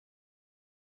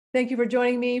Thank you for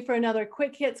joining me for another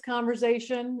Quick Hits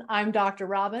conversation. I'm Dr.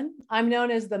 Robin. I'm known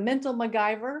as the Mental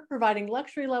MacGyver, providing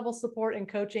luxury level support and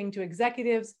coaching to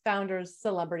executives, founders,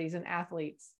 celebrities, and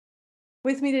athletes.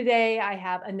 With me today, I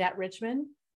have Annette Richmond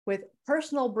with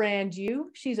Personal Brand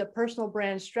You. She's a personal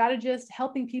brand strategist,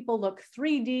 helping people look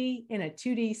 3D in a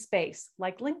 2D space,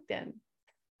 like LinkedIn.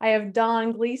 I have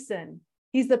Don Gleason.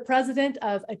 He's the president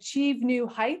of Achieve New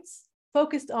Heights,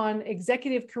 focused on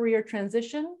executive career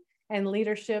transition and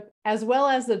leadership, as well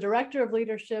as the Director of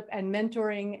Leadership and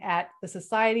Mentoring at the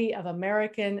Society of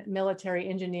American Military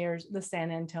Engineers, the San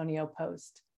Antonio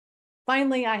Post.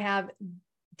 Finally, I have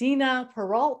Dina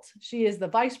Perrault. She is the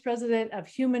Vice President of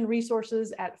Human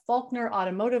Resources at Faulkner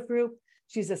Automotive Group.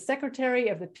 She's a Secretary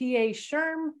of the PA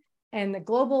SHRM and the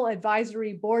Global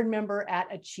Advisory Board member at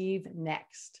Achieve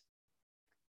Next.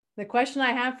 The question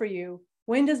I have for you,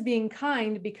 when does being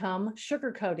kind become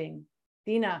sugarcoating?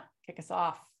 Dina, kick us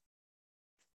off.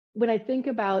 When I think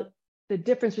about the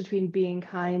difference between being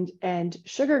kind and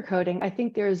sugarcoating, I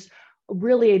think there's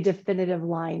really a definitive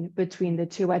line between the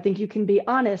two. I think you can be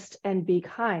honest and be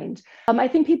kind. I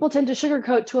think people tend to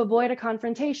sugarcoat to avoid a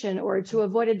confrontation or to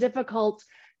avoid a difficult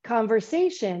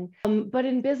conversation. But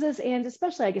in business, and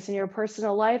especially, I guess, in your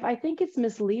personal life, I think it's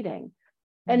misleading.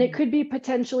 And it could be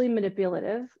potentially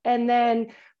manipulative. And then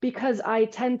because I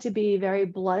tend to be very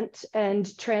blunt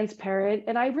and transparent,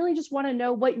 and I really just want to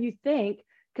know what you think,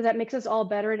 because that makes us all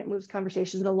better and it moves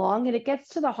conversations along and it gets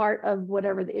to the heart of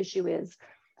whatever the issue is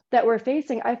that we're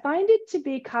facing. I find it to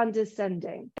be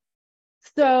condescending.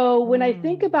 So when I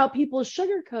think about people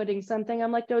sugarcoating something,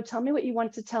 I'm like, no, tell me what you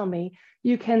want to tell me.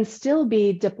 You can still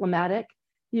be diplomatic.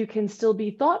 You can still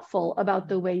be thoughtful about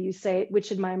the way you say it,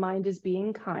 which in my mind is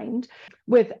being kind,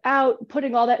 without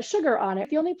putting all that sugar on it.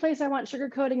 The only place I want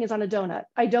sugarcoating is on a donut.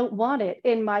 I don't want it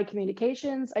in my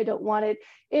communications. I don't want it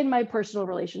in my personal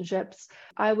relationships.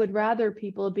 I would rather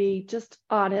people be just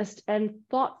honest and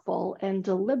thoughtful and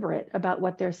deliberate about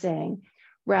what they're saying,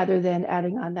 rather than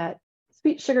adding on that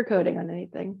sweet sugarcoating on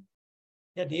anything.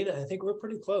 Yeah, Dina, I think we're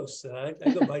pretty close. I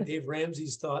go by Dave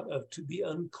Ramsey's thought of to be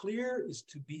unclear is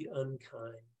to be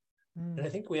unkind. And I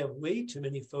think we have way too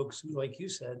many folks who, like you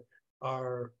said,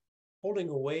 are holding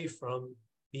away from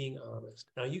being honest.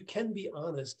 Now, you can be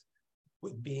honest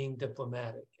with being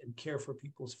diplomatic and care for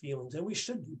people's feelings, and we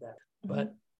should do that.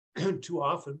 But too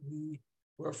often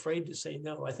we're afraid to say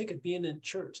no. I think of being in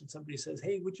church and somebody says,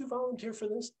 hey, would you volunteer for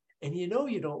this? And you know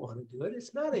you don't want to do it.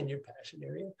 It's not in your passion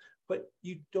area, but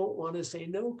you don't want to say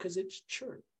no because it's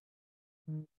church.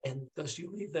 And thus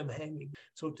you leave them hanging.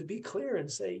 So to be clear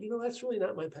and say, that's really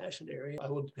not my passion area.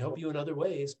 I will help you in other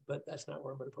ways, but that's not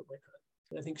where I'm going to put my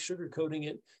time. I think sugarcoating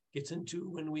it gets into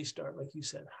when we start, like you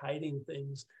said, hiding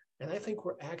things. And I think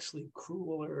we're actually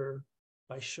crueler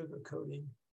by sugarcoating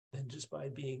than just by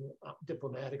being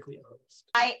diplomatically honest.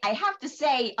 I have to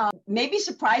say, maybe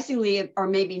surprisingly, or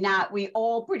maybe not, we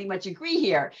all pretty much agree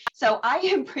here. So I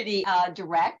am pretty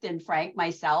direct and frank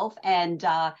myself, and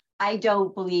I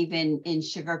don't believe in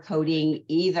sugarcoating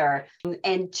either.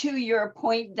 And to your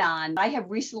point, Don, I have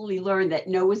recently learned that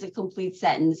no is a complete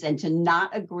sentence, and to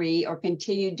not agree or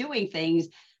continue doing things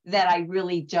that I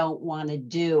really don't want to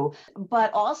do.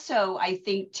 But also, I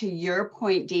think to your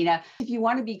point, Dina, if you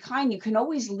want to be kind, you can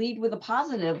always lead with a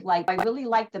positive. Like, I really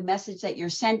like the message that you're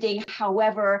sending.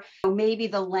 However, maybe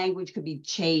the language could be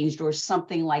changed or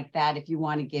something like that if you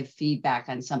want to give feedback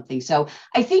on something. So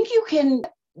I think you can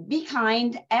be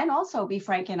kind and also be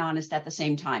frank and honest at the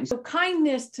same time. So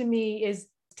kindness to me is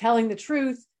telling the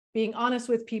truth, being honest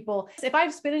with people. If I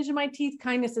have spinach in my teeth,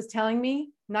 kindness is telling me,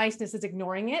 niceness is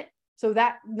ignoring it. So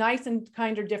that nice and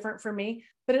kind are different for me,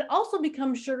 but it also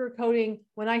becomes sugarcoating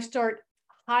when I start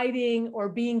hiding or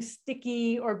being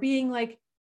sticky or being like,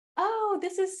 oh,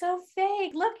 this is so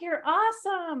fake. Look, you're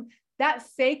awesome. That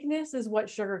fakeness is what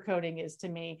sugarcoating is to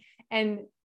me. And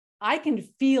I can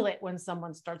feel it when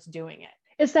someone starts doing it.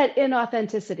 It's that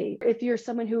inauthenticity. If you're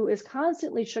someone who is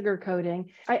constantly sugarcoating,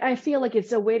 I feel like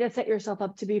it's a way to set yourself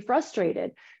up to be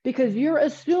frustrated because you're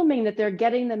assuming that they're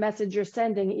getting the message you're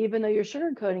sending, even though you're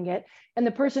sugarcoating it. And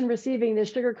the person receiving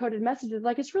this sugarcoated message is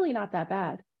like, it's really not that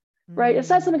bad, right? It's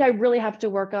not something I really have to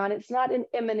work on. It's not an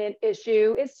imminent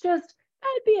issue. It's just,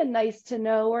 it'd be a nice to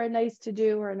know or a nice to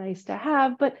do or a nice to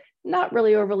have, but not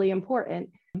really overly important.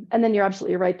 And then you're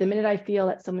absolutely right. The minute I feel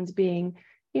that someone's being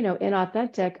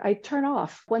inauthentic, I turn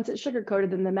off. Once it's sugarcoated,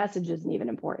 then the message isn't even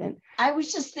important. I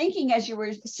was just thinking as you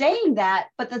were saying that,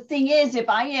 but the thing is, if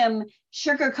I am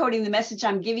sugarcoating the message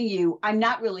I'm giving you, I'm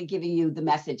not really giving you the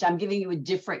message. I'm giving you a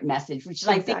different message, which is,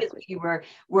 I think is what you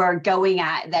were going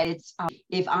at, that it's,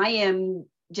 if I am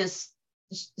just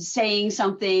saying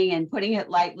something and putting it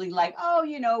lightly, like, oh,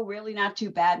 really not too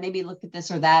bad. Maybe look at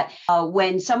this or that.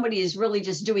 When somebody is really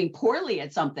just doing poorly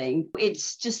at something,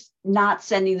 it's just not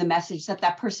sending the message that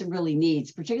that person really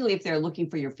needs, particularly if they're looking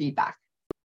for your feedback.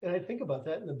 And I think about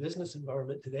that in the business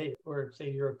environment today, or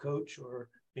say you're a coach or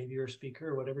maybe you're a speaker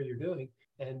or whatever you're doing,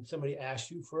 and somebody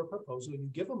asks you for a proposal, you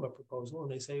give them a proposal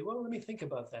and they say, well, let me think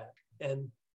about that. And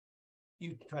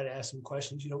you try to ask them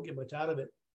questions, you don't get much out of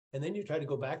it. And then you try to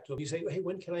go back to them. You say, hey,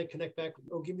 when can I connect back?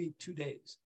 Oh, give me 2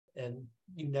 days. And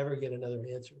you never get another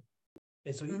answer.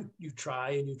 And so you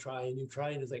try and you try and you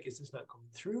try, and it's like, is this not going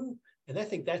through? And I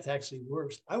think that's actually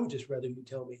worse. I would just rather you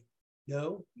tell me,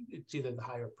 no, it's either the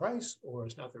higher price or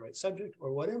it's not the right subject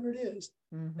or whatever it is.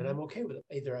 And I'm okay with it.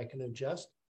 Either I can adjust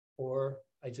or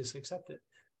I just accept it.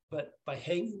 But by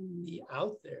hanging me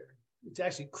out there, it's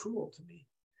actually cruel to me.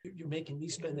 You're making me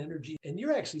spend energy, and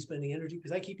you're actually spending energy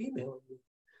because I keep emailing you.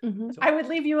 So, I would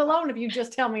leave you alone if you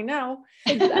just tell me no.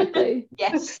 Exactly.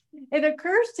 Yes. It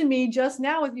occurs to me just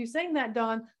now with you saying that,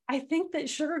 Dawn, I think that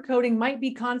sugarcoating might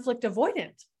be conflict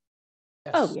avoidant.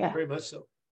 Yes, Oh, yeah. very much so.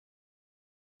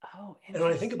 Oh, and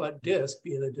when I think about DISC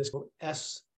being a DISC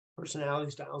S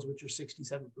personality styles, which are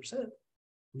 67%,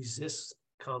 resists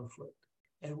conflict.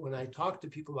 And when I talk to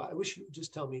people about, I wish you would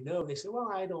just tell me no, they say,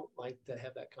 well, I don't like to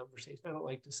have that conversation. I don't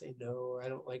like to say no, or I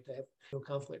don't like to have no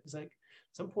conflict. It's like,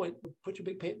 at some point, put your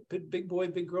big boy,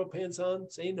 big girl pants on,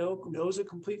 say no. No is a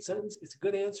complete sentence. It's a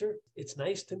good answer. It's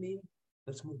nice to me.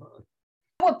 Let's move on.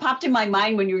 What popped in my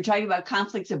mind when you were talking about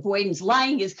conflict avoidance,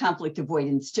 lying is conflict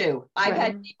avoidance too. I've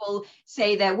had people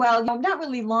say that, well, I'm not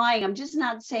really lying. I'm just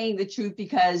not saying the truth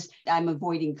because I'm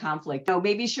avoiding conflict.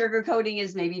 Maybe sugarcoating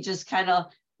is maybe just kind of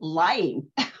lying.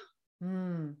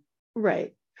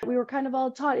 Right. We were kind of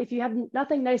all taught, if you have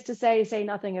nothing nice to say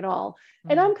nothing at all.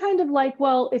 And I'm kind of like,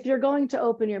 well, if you're going to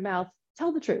open your mouth,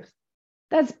 tell the truth.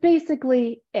 That's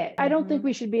basically it. I don't think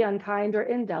we should be unkind or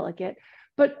indelicate,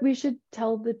 but we should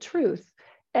tell the truth.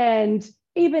 And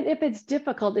even if it's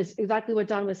difficult, it's exactly what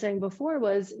Dawn was saying before,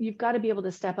 was you've got to be able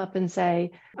to step up and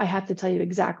say, I have to tell you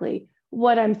exactly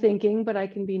what I'm thinking, but I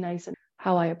can be nice in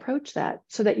how I approach that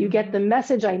so that you get the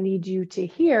message I need you to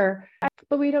hear.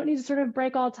 But we don't need to sort of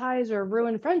break all ties or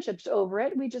ruin friendships over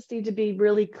it. We just need to be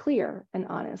really clear and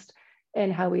honest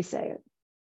in how we say it.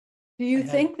 Do you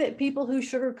think that people who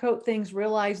sugarcoat things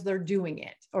realize they're doing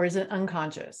it, or is it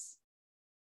unconscious?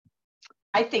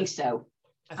 I think so.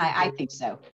 I think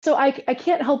so. So I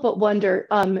can't help but wonder,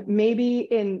 maybe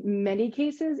in many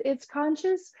cases it's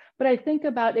conscious, but I think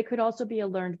about it could also be a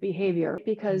learned behavior,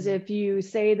 because if you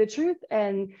say the truth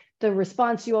and the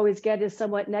response you always get is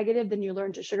somewhat negative, then you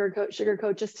learn to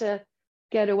sugarcoat just to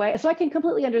get away. So I can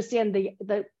completely understand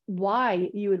the why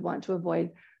you would want to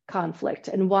avoid conflict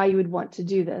and why you would want to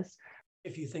do this.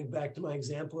 If you think back to my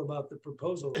example about the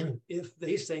proposal, if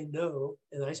they say no,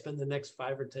 and I spend the next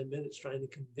 5 or 10 minutes trying to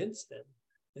convince them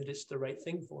that it's the right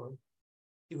thing for them,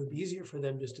 it would be easier for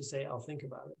them just to say, I'll think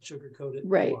about it, sugarcoat it,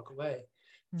 and walk away.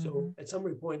 So at some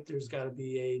point, there's got to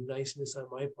be a niceness on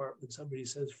my part when somebody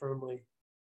says firmly,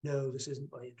 no, this isn't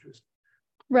my interest.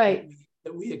 Right.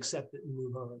 That we accept it and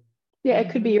move on. Yeah,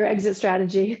 it could be your exit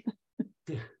strategy.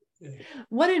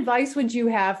 What advice would you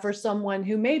have for someone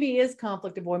who maybe is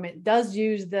conflict avoidant, does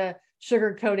use the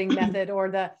sugarcoating method or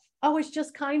the, oh, it's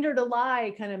just kinder to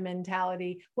lie kind of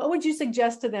mentality? What would you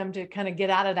suggest to them to kind of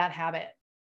get out of that habit?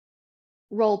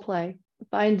 Role play.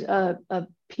 Find a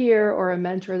peer or a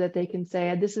mentor that they can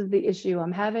say, this is the issue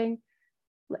I'm having,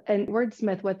 and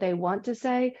wordsmith what they want to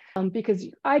say, because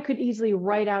I could easily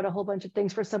write out a whole bunch of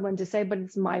things for someone to say, but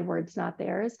it's my words, not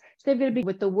theirs. So they've got to be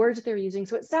with the words that they're using,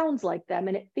 so it sounds like them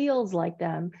and it feels like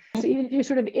them. So even if you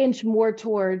sort of inch more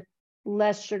toward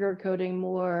less sugarcoating,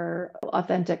 more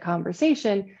authentic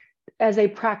conversation, as they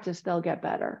practice, they'll get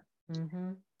better.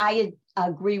 I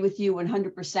agree with you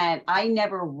 100%. I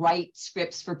never write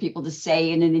scripts for people to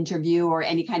say in an interview or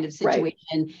any kind of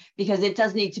situation, because it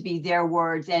does need to be their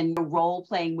words and role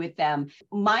playing with them.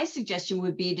 My suggestion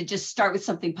would be to just start with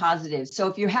something positive. So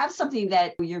if you have something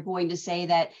that you're going to say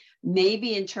that may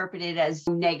be interpreted as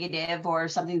negative or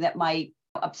something that might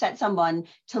upset someone,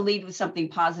 to lead with something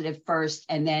positive first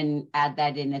and then add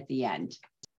that in at the end.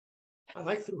 I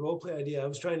like the role play idea. I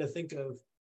was trying to think of,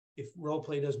 if role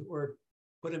play doesn't work,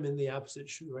 put them in the opposite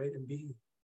shoe, right? And be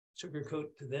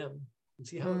sugarcoat to them and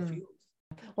see how it feels.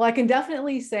 Well, I can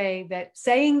definitely say that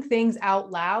saying things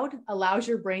out loud allows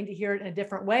your brain to hear it in a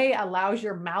different way, allows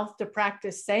your mouth to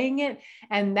practice saying it.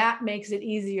 And that makes it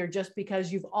easier just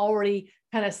because you've already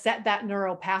kind of set that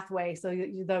neural pathway. So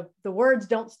the words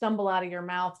don't stumble out of your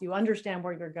mouth. You understand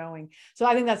where you're going. So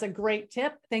I think that's a great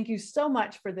tip. Thank you so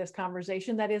much for this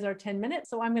conversation. That is our 10 minutes.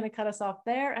 So I'm going to cut us off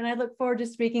there. And I look forward to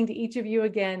speaking to each of you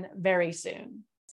again very soon.